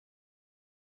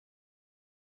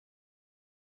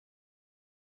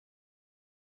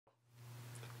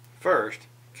First,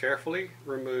 carefully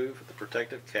remove the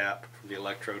protective cap from the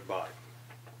electrode body.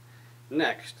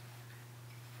 Next,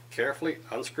 carefully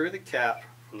unscrew the cap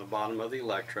from the bottom of the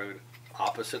electrode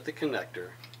opposite the connector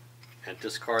and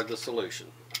discard the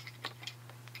solution.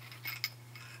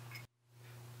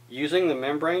 Using the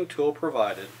membrane tool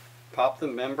provided, pop the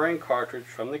membrane cartridge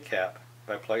from the cap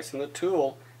by placing the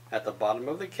tool at the bottom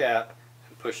of the cap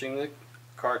and pushing the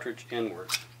cartridge inward.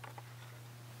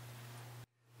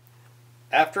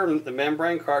 After the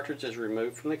membrane cartridge is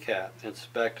removed from the cap,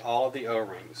 inspect all of the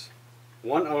O-rings.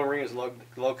 One O-ring is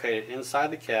located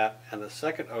inside the cap, and the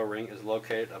second O-ring is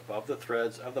located above the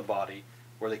threads of the body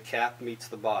where the cap meets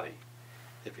the body.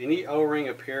 If any O-ring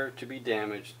appear to be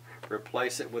damaged,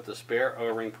 replace it with the spare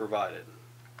O-ring provided.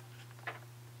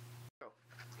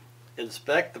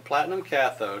 Inspect the platinum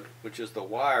cathode, which is the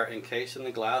wire encased in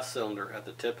the glass cylinder at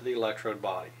the tip of the electrode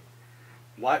body.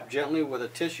 Wipe gently with a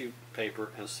tissue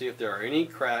paper and see if there are any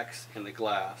cracks in the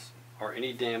glass or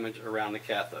any damage around the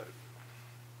cathode.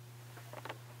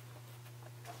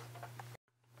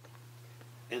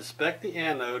 Inspect the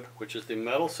anode, which is the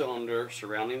metal cylinder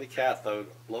surrounding the cathode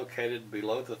located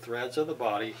below the threads of the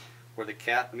body where the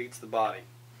cap meets the body.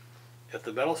 If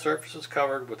the metal surface is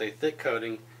covered with a thick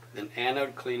coating, then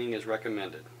anode cleaning is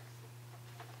recommended.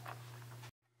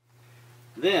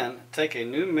 Then, take a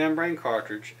new membrane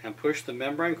cartridge and push the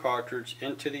membrane cartridge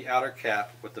into the outer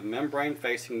cap with the membrane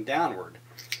facing downward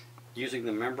using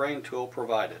the membrane tool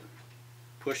provided.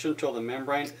 Push until the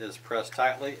membrane is pressed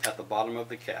tightly at the bottom of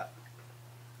the cap.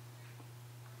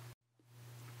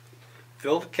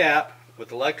 Fill the cap with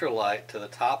electrolyte to the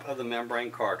top of the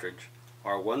membrane cartridge,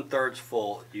 or 1/3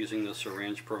 full, using the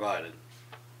syringe provided.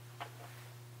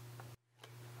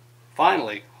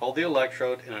 Finally, hold the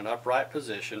electrode in an upright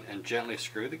position and gently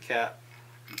screw the cap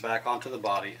back onto the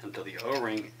body until the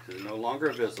O-ring is no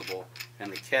longer visible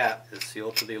and the cap is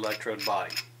sealed to the electrode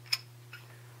body.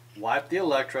 Wipe the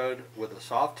electrode with a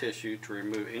soft tissue to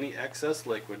remove any excess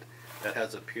liquid that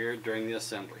has appeared during the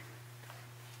assembly.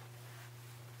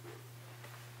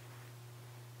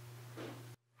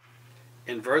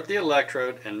 Invert the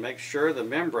electrode and make sure the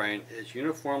membrane is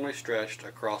uniformly stretched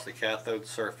across the cathode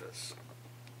surface.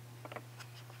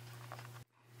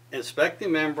 Inspect the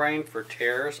membrane for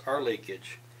tears or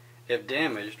leakage. If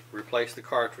damaged, replace the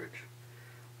cartridge.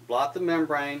 Blot the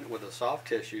membrane with a soft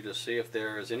tissue to see if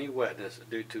there is any wetness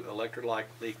due to electrolyte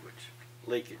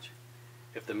leakage.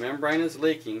 If the membrane is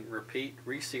leaking, repeat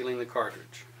resealing the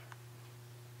cartridge.